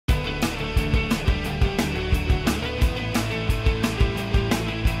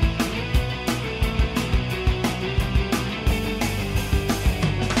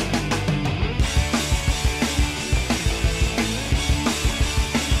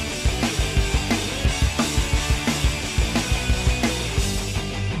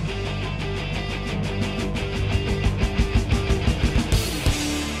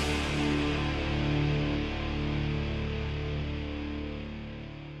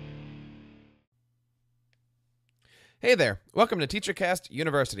Hey there, welcome to TeacherCast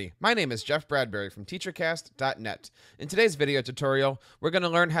University. My name is Jeff Bradbury from TeacherCast.net. In today's video tutorial, we're going to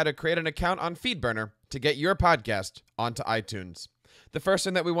learn how to create an account on Feedburner to get your podcast onto iTunes. The first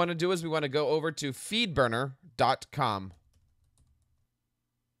thing that we want to do is we want to go over to feedburner.com.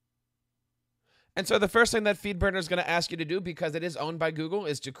 And so the first thing that Feedburner is going to ask you to do, because it is owned by Google,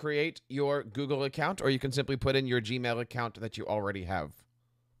 is to create your Google account, or you can simply put in your Gmail account that you already have.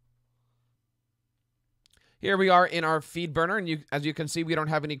 Here we are in our Feedburner, and as you can see, we don't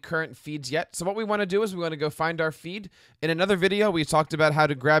have any current feeds yet. So what we want to do is we want to go find our feed. In another video, we talked about how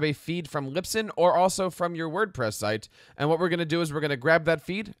to grab a feed from Lybsin or also from your WordPress site. And what we're going to do is we're going to grab that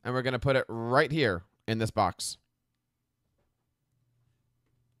feed, and we're going to put it right here in this box.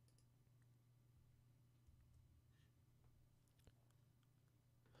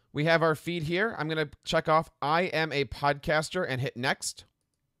 We have our feed here. I'm going to check off I am a podcaster and hit next.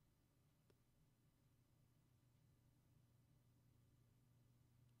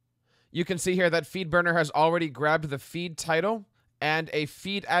 You can see here that Feedburner has already grabbed the feed title and a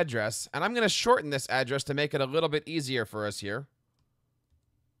feed address. And I'm going to shorten this address to make it a little bit easier for us here.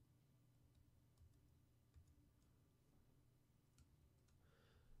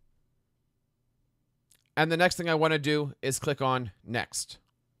 And the next thing I want to do is click on Next.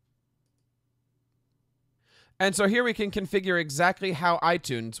 And so here we can configure exactly how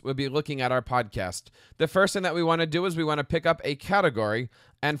iTunes will be looking at our podcast. The first thing that we want to do is we want to pick up a category.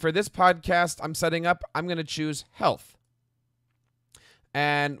 And for this podcast I'm going to choose health.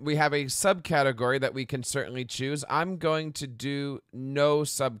 And we have a subcategory that we can certainly choose. I'm going to do no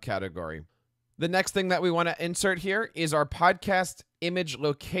subcategory. The next thing that we want to insert here is our podcast image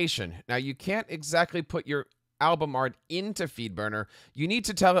location. Now you can't exactly put your album art into Feedburner. You need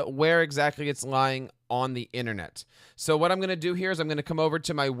to tell it where exactly it's lying on the internet. So what I'm going to do here is I'm going to come over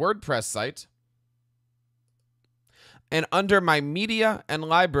to my WordPress site. And under my media and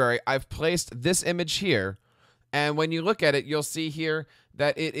library, I've placed this image here. And when you look at it, you'll see here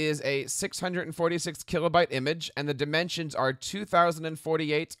that it is a 646 kilobyte image, and the dimensions are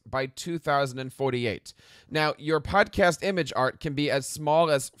 2048 by 2048. Now, your podcast image art can be as small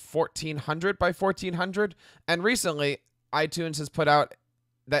as 1400 by 1400, and recently, iTunes has put out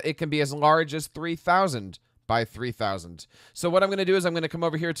that it can be as large as 3000 by 3000. So what I'm going to do is I'm going to come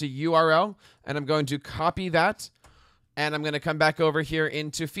over here to URL, and I'm going to copy that, and I'm going to come back over here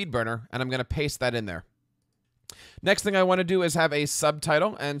into Feedburner, and I'm going to paste that in there. Next thing I want to do is have a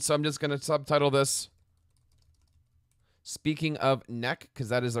subtitle, and so I'm just going to subtitle this Speaking of Neck, because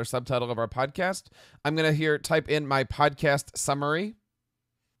that is our subtitle of our podcast. I'm going to here type in my podcast summary.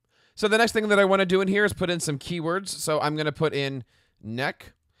 So the next thing that I want to do in here is put in some keywords. So I'm going to put in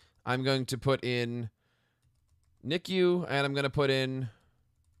neck. I'm going to put in NICU, and I'm going to put in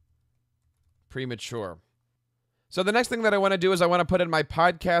premature. So the next thing that I want to do is I want to put in my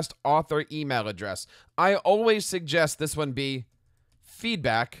podcast author email address. I always suggest this one be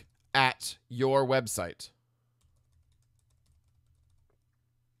feedback@your website.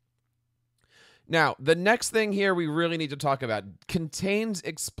 Now, the next thing here we really need to talk about contains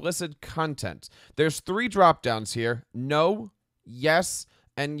explicit content. There's 3 drop downs here: no, yes,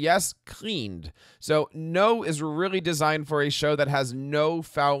 and yes, cleaned. So no is really designed for a show that has no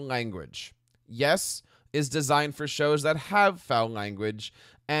foul language. Yes is designed for shows that have foul language,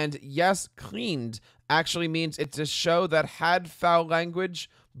 and yes, cleaned actually means it's a show that had foul language,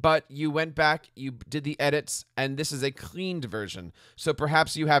 but you went back, you did the edits, and this is a cleaned version. So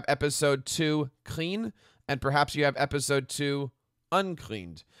perhaps you have episode 2 clean, and perhaps you have episode 2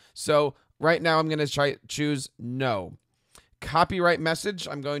 uncleaned. So right now I'm going to choose no. Copyright message,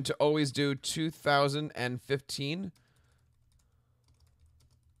 I'm going to always do 2015.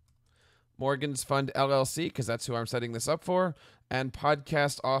 Morgan's Fund LLC, because that's who I'm setting this up for. And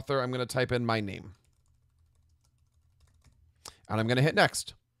podcast author, I'm going to type in my name. And I'm going to hit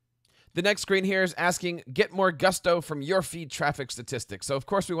next. The next screen here is asking, get more gusto from your feed traffic statistics. So of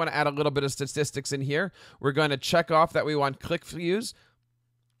course we want to add a little bit of statistics in here. We're going to check off that we want click views.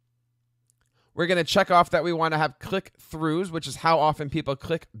 We're going to check off that we want to have click-throughs, which is how often people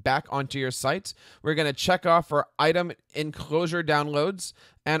click back onto your site. We're going to check off for item enclosure downloads.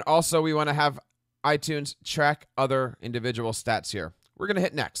 And also we want to have iTunes track other individual stats here. We're going to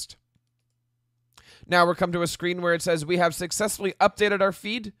hit next. Now we're come to a screen where it says we have successfully updated our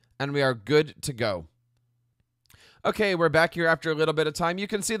feed and we are good to go. Okay, we're back here after a little bit of time. You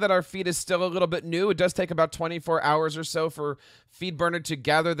can see that our feed is still a little bit new. It does take about 24 hours or so for Feedburner to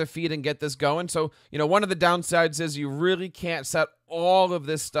gather the feed and get this going. So, one of the downsides is you really can't set all of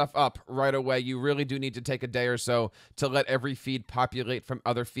this stuff up right away. You really do need to take a day or so to let every feed populate from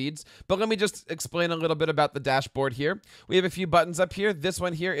other feeds. But let me just explain a little bit about the dashboard here. We have a few buttons up here. This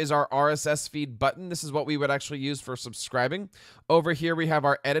one here is our RSS feed button. This is what we would actually use for subscribing. Over here, we have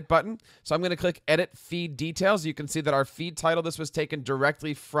our edit button. So I'm going to click edit feed details. You can see that our feed title, this was taken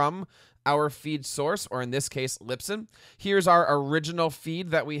directly from our feed source, or in this case, Lybsin. Here's our original feed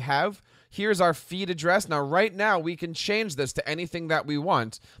that we have. Here's our feed address. Now, right now, we can change this to anything that we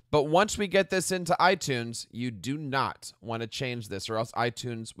want, but once we get this into iTunes, you do not want to change this or else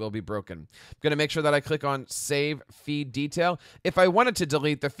iTunes will be broken. I'm going to make sure that I click on Save Feed Detail. If I wanted to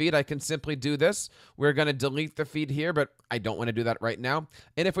delete the feed, I can simply do this. We're going to delete the feed here, but I don't want to do that right now.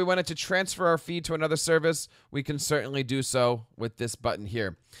 And if we wanted to transfer our feed to another service, we can certainly do so with this button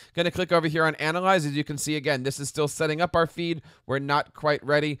here. Going to click over here on Analyze. As you can see, again, this is still setting up our feed. We're not quite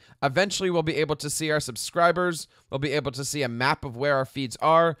ready. Eventually, we'll be able to see our subscribers. We'll be able to see a map of where our feeds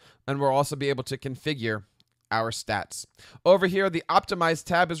are, and we'll also be able to configure our stats. Over here, the Optimize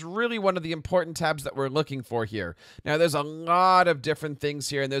tab is really one of the important tabs that we're looking for here. Now, there's a lot of different things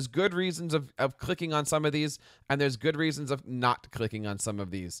here, and there's good reasons of clicking on some of these, and there's good reasons of not clicking on some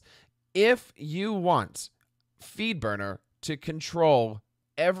of these. If you want Feedburner to control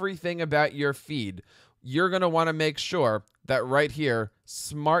everything about your feed, you're going to want to make sure that right here,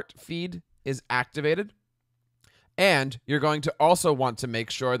 Smart Feed is activated. And you're going to also want to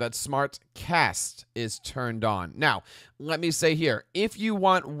make sure that Smart Cast is turned on. Now, let me say here, if you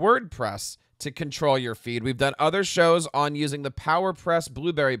want WordPress to control your feed, we've done other shows on using the PowerPress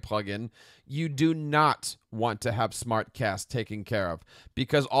Blueberry plugin. You do not want to have Smart Cast taken care of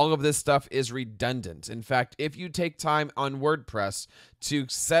because all of this stuff is redundant. In fact, if you take time on WordPress to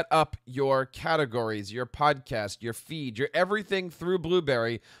set up your categories, your podcast, your feed, your everything through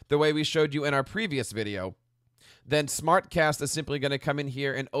Blueberry, the way we showed you in our previous video, then SmartCast is simply going to come in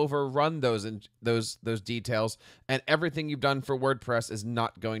here and overrun those details, and everything you've done for WordPress is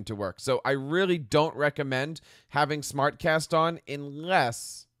not going to work. So I really don't recommend having SmartCast on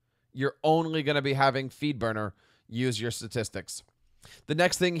unless you're only going to be having Feedburner use your statistics. The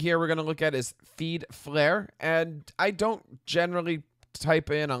next thing here we're going to look at is Feed Flair, and I don't generally type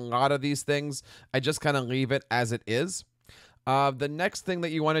in a lot of these things. I just kind of leave it as it is. The next thing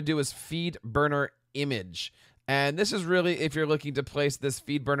that you want to do is Feedburner Image. And this is really if you're looking to place this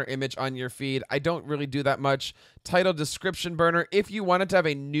Feedburner image on your feed. I don't really do that much. Title description burner. If you wanted to have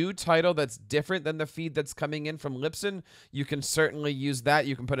a new title that's different than the feed that's coming in from Lybsin, you can certainly use that.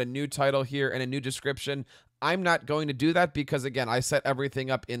 You can put a new title here and a new description. I'm not going to do that because, again, I set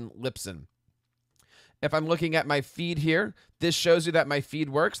everything up in Lybsin. If I'm looking at my feed here, this shows you that my feed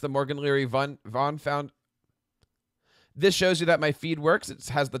works. The Morgan Leary Vaughn found. This shows you that my feed works. It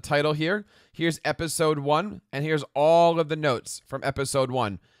has the title here. Here's episode 1, and here's all of the notes from episode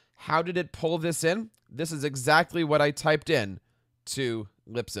 1. How did it pull this in? This is exactly what I typed in to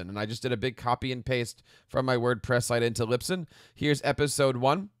Lybsin, and I just did a big copy and paste from my WordPress site into Lybsin. Here's episode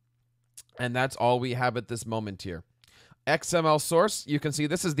 1, and that's all we have at this moment here. XML source, you can see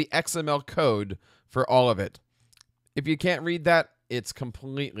this is the XML code for all of it. If you can't read that, it's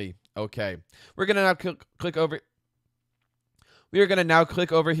completely okay. We're going to now click over. We are going to now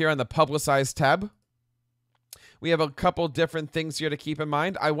click over here on the Publicize tab. We have a couple different things here to keep in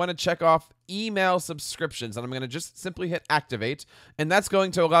mind. I want to check off email subscriptions, and I'm going to just simply hit activate, and that's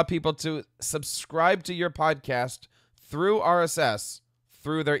going to allow people to subscribe to your podcast through RSS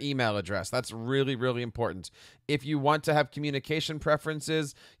through their email address. That's really, really important. If you want to have communication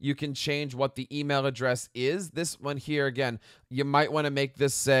preferences, you can change what the email address is. This one here, again, you might want to make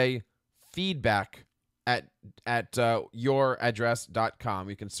this say feedback at youraddress.com.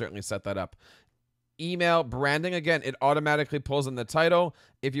 You can certainly set that up. Email branding, again, it automatically pulls in the title.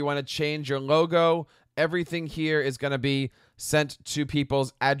 If you want to change your logo, everything here is going to be sent to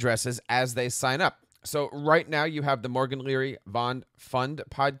people's addresses as they sign up. So right now you have the Morgan Leary Vaughn Fund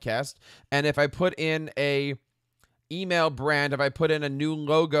podcast, and if I put in a email brand, if I put in a new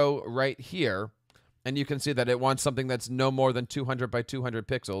logo right here, and you can see that it wants something that's no more than 200 by 200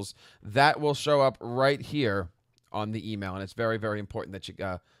 pixels. That will show up right here on the email, and it's very, very important that you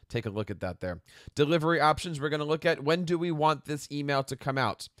take a look at that there. Delivery options, we're going to look at when do we want this email to come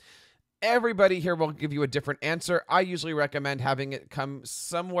out. Everybody here will give you a different answer. I usually recommend having it come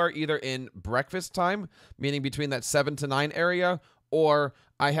somewhere either in breakfast time, meaning between that 7 to 9 area, or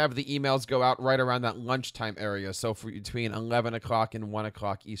I have the emails go out right around that lunchtime area. So for between 11 o'clock and 1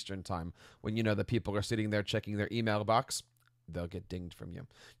 o'clock Eastern time, when you know the people are sitting there checking their email box, they'll get dinged from you.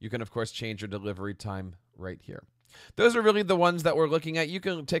 You can, of course, change your delivery time right here. those are really the ones that we're looking at. You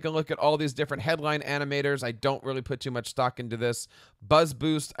can take a look at all these different headline animators. I don't really put too much stock into this. Buzz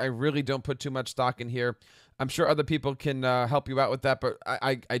Boost, I really don't put too much stock in here. I'm sure other people can help you out with that, but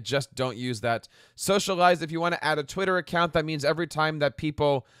I just don't use that. Socialize, if you want to add a Twitter account, that means every time that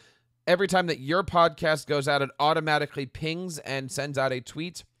your podcast goes out, it automatically pings and sends out a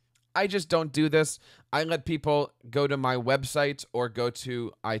tweet. I just don't do this. I let people go to my website or go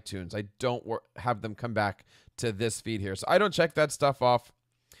to iTunes. I don't have them come back to this feed here. So I don't check that stuff off.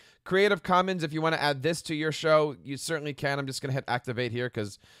 Creative Commons, if you want to add this to your show, you certainly can. I'm just going to hit activate here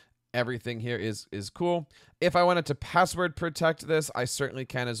because everything here is cool. If I wanted to password protect this, I certainly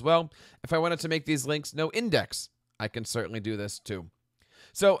can as well. If I wanted to make these links no index, I can certainly do this too.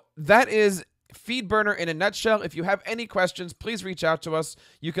 So that is Feedburner in a nutshell. If you have any questions, please reach out to us.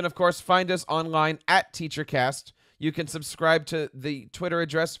 You can, of course, find us online at TeacherCast. You can subscribe to the Twitter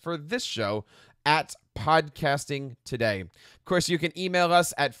address for this show at Podcasting Today. Of course, you can email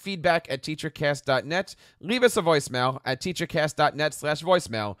us at feedback@teachercast.net. Leave us a voicemail at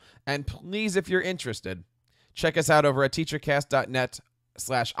teachercast.net/voicemail. And please, if you're interested, check us out over at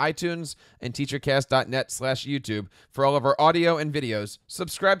teachercast.net/iTunes and teachercast.net/YouTube for all of our audio and videos.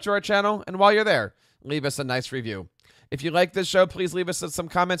 Subscribe to our channel, and while you're there, leave us a nice review. If you like this show, please leave us some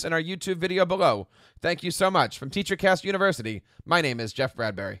comments in our YouTube video below. Thank you so much. From TeacherCast University, my name is Jeff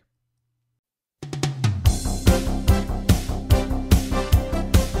Bradbury.